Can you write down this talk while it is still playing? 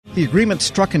The agreement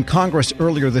struck in Congress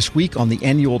earlier this week on the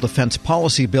annual defense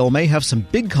policy bill may have some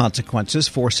big consequences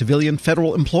for civilian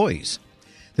federal employees.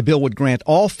 The bill would grant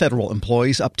all federal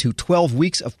employees up to 12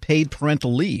 weeks of paid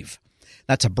parental leave.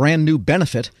 That's a brand new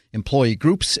benefit employee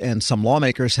groups and some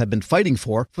lawmakers have been fighting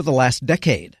for the last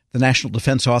decade. The National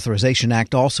Defense Authorization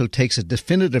Act also takes a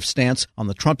definitive stance on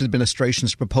the Trump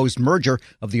administration's proposed merger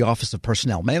of the Office of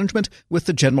Personnel Management with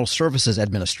the General Services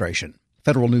Administration.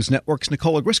 Federal News Network's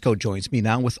Nicole Ogrysko joins me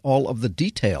now with all of the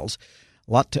details.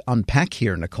 A lot to unpack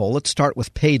here, Nicole. Let's start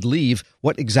with paid leave.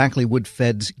 What exactly would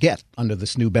feds get under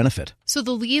this new benefit? So the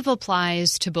leave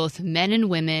applies to both men and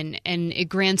women, and it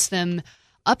grants them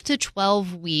up to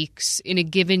 12 weeks in a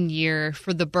given year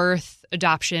for the birth,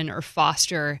 adoption, or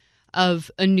foster of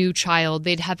a new child.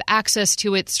 They'd have access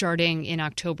to it starting in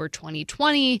October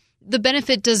 2020. The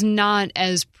benefit does not,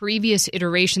 as previous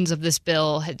iterations of this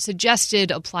bill had suggested,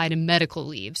 apply to medical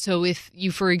leave. So if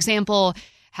you, for example,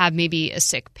 have maybe a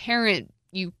sick parent,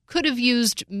 you could have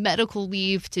used medical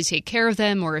leave to take care of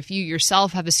them, or if you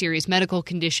yourself have a serious medical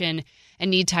condition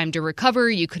and need time to recover,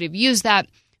 you could have used that.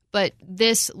 But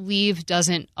this leave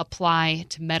doesn't apply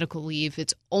to medical leave.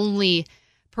 It's only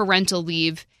parental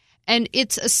leave. And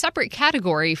it's a separate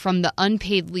category from the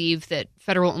unpaid leave that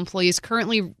federal employees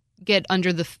currently get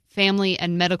under the Family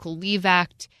and Medical Leave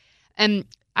Act. And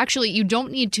actually, you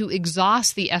don't need to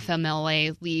exhaust the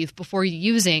FMLA leave before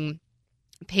using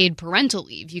paid parental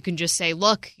leave. You can just say,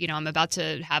 look, I'm about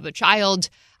to have a child.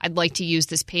 I'd like to use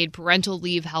this paid parental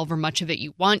leave, however much of it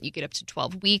you want. You get up to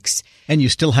 12 weeks. And you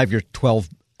still have your 12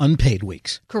 unpaid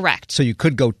weeks. Correct. So you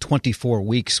could go 24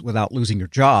 weeks without losing your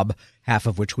job, half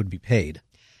of which would be paid.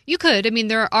 You could. I mean,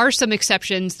 there are some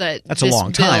exceptions that That's a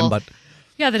long time, but...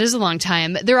 Yeah, that is a long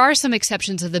time. There are some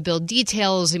exceptions of the bill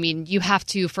details. I mean, you have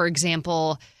to, for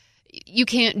example, you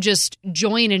can't just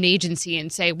join an agency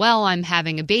and say, well, I'm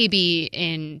having a baby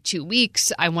in 2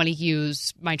 weeks. I want to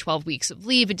use my 12 weeks of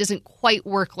leave. It doesn't quite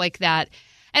work like that.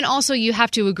 And also, you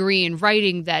have to agree in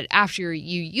writing that after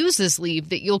you use this leave,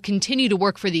 that you'll continue to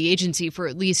work for the agency for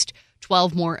at least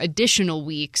 12 more additional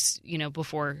weeks,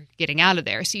 before getting out of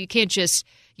there. So you can't just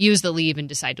use the leave and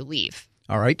decide to leave.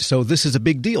 All right. So this is a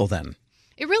big deal then.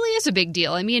 It really is a big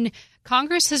deal. I mean,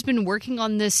 Congress has been working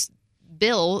on this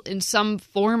bill in some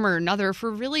form or another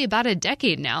for really about a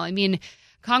decade now. I mean,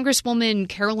 Congresswoman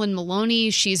Carolyn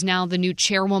Maloney, she's now the new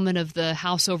chairwoman of the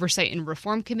House Oversight and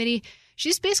Reform Committee.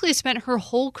 She's basically spent her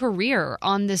whole career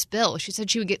on this bill. She said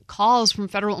she would get calls from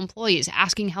federal employees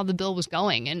asking how the bill was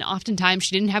going, and oftentimes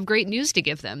she didn't have great news to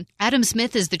give them. Adam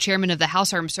Smith is the chairman of the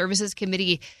House Armed Services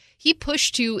Committee. He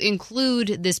pushed to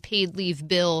include this paid leave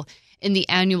bill in the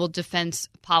annual defense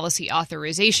policy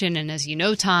authorization. And as you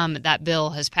know, Tom, that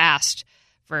bill has passed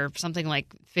for something like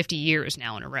 50 years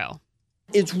now in a row.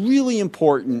 It's really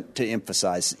important to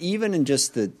emphasize, even in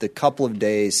just the couple of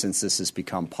days since this has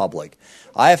become public,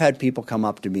 I have had people come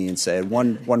up to me and say,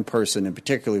 one person in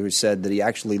particular who said that he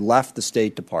actually left the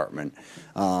State Department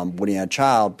when he had a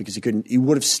child because he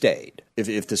would have stayed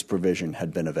if this provision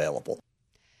had been available.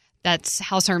 That's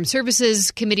House Armed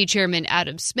Services Committee Chairman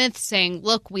Adam Smith saying,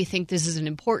 look, we think this is an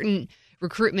important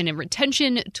recruitment and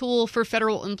retention tool for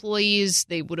federal employees.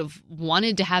 They would have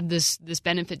wanted to have this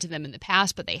benefit to them in the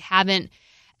past, but they haven't.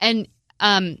 And,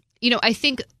 I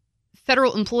think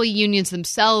federal employee unions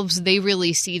themselves, they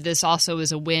really see this also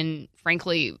as a win,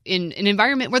 frankly, in an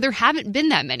environment where there haven't been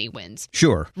that many wins.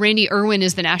 Sure. Randy Irwin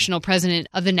is the national president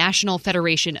of the National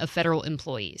Federation of Federal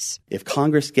Employees. If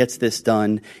Congress gets this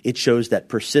done, it shows that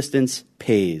persistence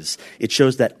pays. It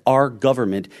shows that our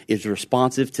government is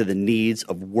responsive to the needs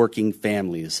of working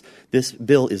families. This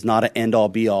bill is not an end-all,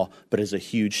 be-all, but is a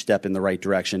huge step in the right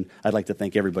direction. I'd like to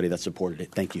thank everybody that supported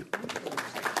it. Thank you.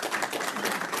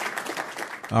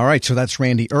 All right, so that's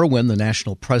Randy Irwin, the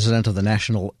national president of the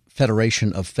National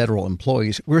Federation of Federal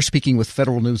Employees. We're speaking with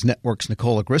Federal News Network's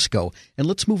Nicole Ogrysko. And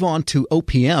let's move on to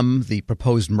OPM, the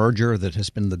proposed merger that has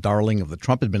been the darling of the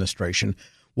Trump administration.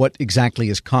 What exactly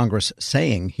is Congress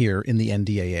saying here in the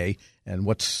NDAA, and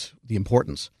what's the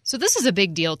importance? So this is a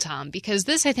big deal, Tom, because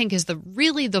this, I think, is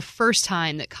really the first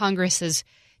time that Congress has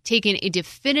taken a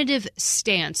definitive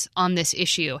stance on this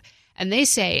issue. And they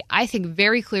say, I think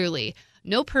very clearly,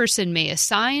 no person may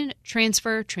assign,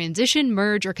 transfer, transition,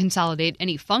 merge, or consolidate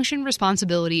any function,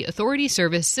 responsibility, authority,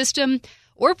 service, system,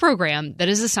 or program that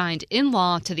is assigned in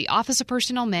law to the Office of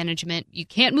Personnel Management. You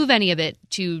can't move any of it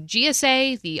to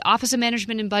GSA, the Office of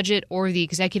Management and Budget, or the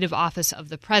Executive Office of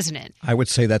the President. I would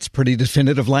say that's pretty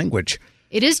definitive language.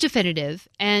 It is definitive,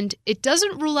 and it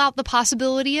doesn't rule out the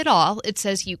possibility at all. It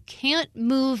says you can't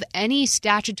move any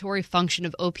statutory function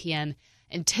of OPM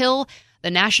until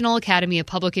the National Academy of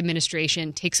Public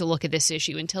Administration takes a look at this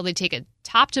issue, until they take a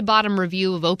top-to-bottom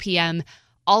review of OPM,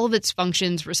 all of its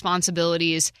functions,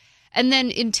 responsibilities, and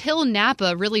then until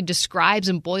NAPA really describes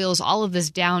and boils all of this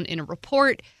down in a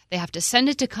report, they have to send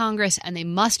it to Congress, and they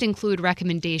must include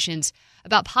recommendations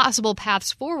about possible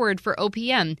paths forward for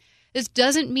OPM. This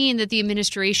doesn't mean that the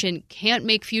administration can't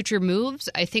make future moves.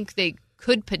 I think they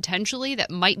could potentially.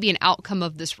 That might be an outcome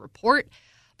of this report.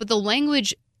 But the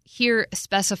language here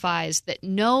specifies that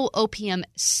no OPM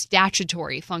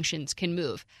statutory functions can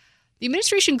move. The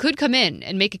administration could come in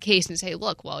and make a case and say,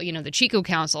 look, well, the Chico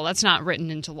Council, that's not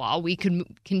written into law. We could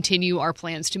continue our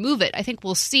plans to move it. I think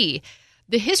we'll see.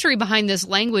 The history behind this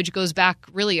language goes back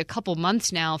really a couple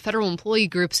months now. Federal employee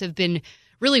groups have been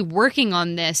really working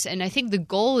on this, and I think the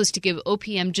goal is to give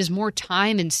OPM just more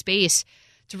time and space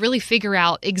to really figure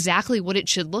out exactly what it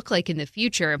should look like in the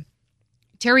future.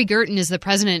 Terry Gerton is the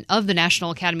president of the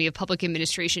National Academy of Public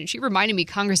Administration. She reminded me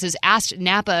Congress has asked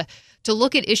NAPA to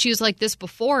look at issues like this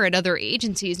before at other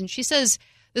agencies, and she says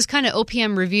this kind of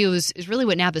OPM review is really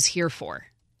what NAPA's here for.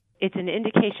 It's an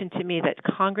indication to me that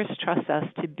Congress trusts us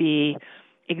to be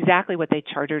exactly what they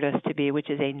chartered us to be,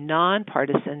 which is a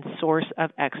nonpartisan source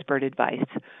of expert advice.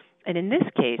 And in this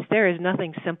case, there is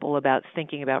nothing simple about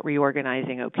thinking about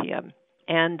reorganizing OPM.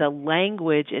 And the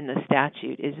language in the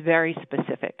statute is very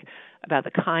specific about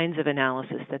the kinds of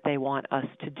analysis that they want us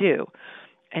to do.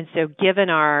 And so given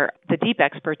the deep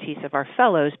expertise of our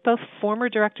fellows, both former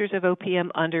directors of OPM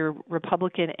under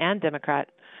Republican and Democrat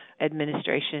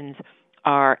administrations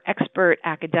are expert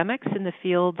academics in the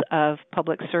field of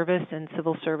public service and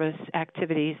civil service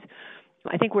activities,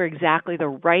 I think we're exactly the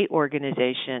right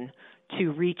organization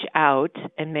to reach out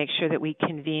and make sure that we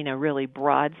convene a really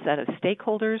broad set of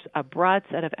stakeholders, a broad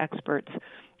set of experts,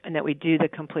 and that we do the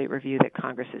complete review that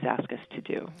Congress has asked us to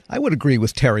do. I would agree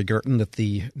with Terry Gerton that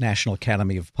the National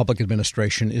Academy of Public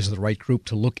Administration is the right group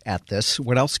to look at this.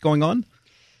 What else going on?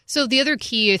 So the other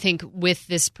key, I think, with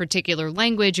this particular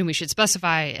language, and we should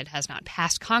specify it has not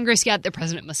passed Congress yet, the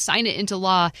president must sign it into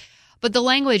law, but the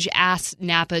language asks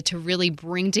NAPA to really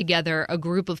bring together a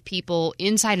group of people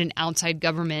inside and outside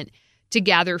government to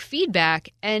gather feedback.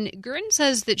 And Gerton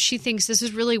says that she thinks this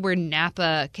is really where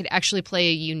NAPA could actually play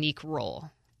a unique role.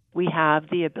 We have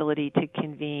the ability to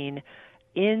convene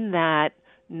in that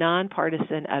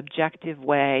nonpartisan, objective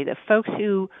way the folks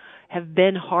who have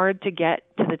been hard to get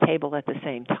to the table at the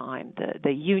same time,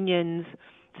 the unions,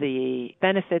 the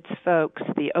benefits folks,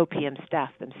 the OPM staff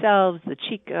themselves, the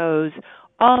Chicos,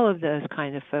 all of those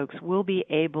kind of folks will be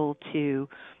able to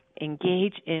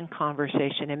engage in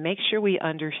conversation and make sure we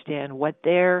understand what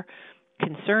their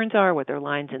concerns are, what their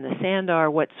lines in the sand are,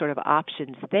 what sort of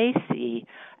options they see,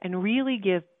 and really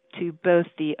give to both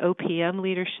the OPM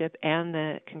leadership and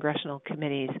the congressional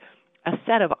committees a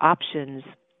set of options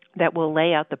that will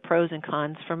lay out the pros and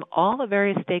cons from all the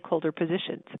various stakeholder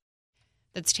positions.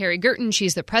 That's Terry Gerton.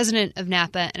 She's the president of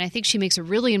NAPA, and I think she makes a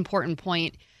really important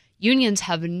point. Unions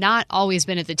have not always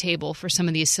been at the table for some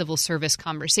of these civil service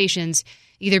conversations,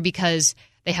 either because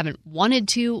they haven't wanted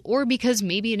to or because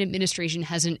maybe an administration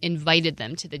hasn't invited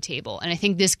them to the table. And I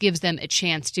think this gives them a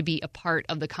chance to be a part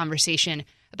of the conversation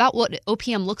about what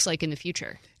OPM looks like in the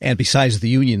future. And besides the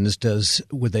unions,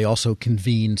 would they also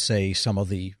convene, say, some of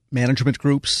the management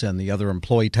groups and the other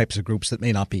employee types of groups that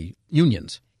may not be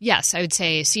unions? Yes, I would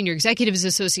say Senior Executives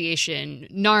Association,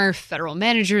 NARF, Federal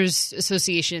Managers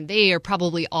Association, they are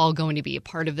probably all going to be a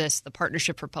part of this. The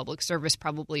Partnership for Public Service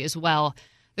probably as well.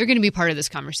 They're going to be part of this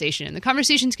conversation, and the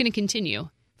conversation is going to continue.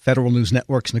 Federal News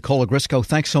Network's Nicola Grisco,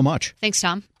 thanks so much. Thanks,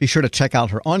 Tom. Be sure to check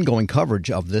out her ongoing coverage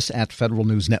of this at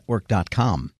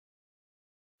federalnewsnetwork.com.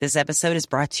 This episode is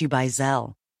brought to you by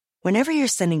Zelle. Whenever you're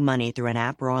sending money through an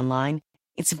app or online,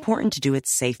 it's important to do it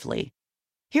safely.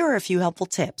 Here are a few helpful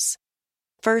tips.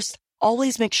 First,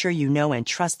 always make sure you know and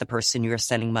trust the person you are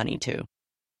sending money to.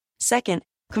 Second,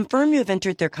 confirm you have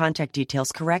entered their contact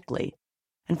details correctly.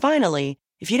 And finally,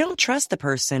 if you don't trust the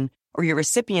person or your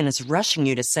recipient is rushing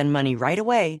you to send money right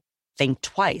away, think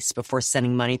twice before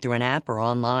sending money through an app or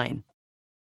online.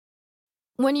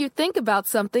 When you think about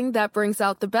something that brings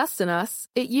out the best in us,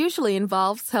 it usually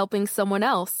involves helping someone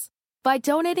else. By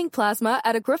donating plasma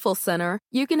at a Grifols Center,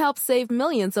 you can help save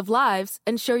millions of lives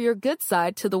and show your good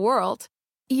side to the world.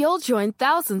 You'll join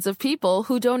thousands of people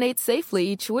who donate safely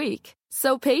each week,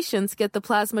 so patients get the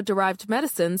plasma-derived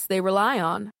medicines they rely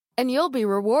on. And you'll be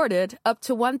rewarded up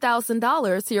to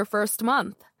 $1,000 your first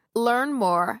month. Learn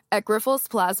more at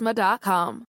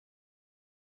GrifolsPlasma.com.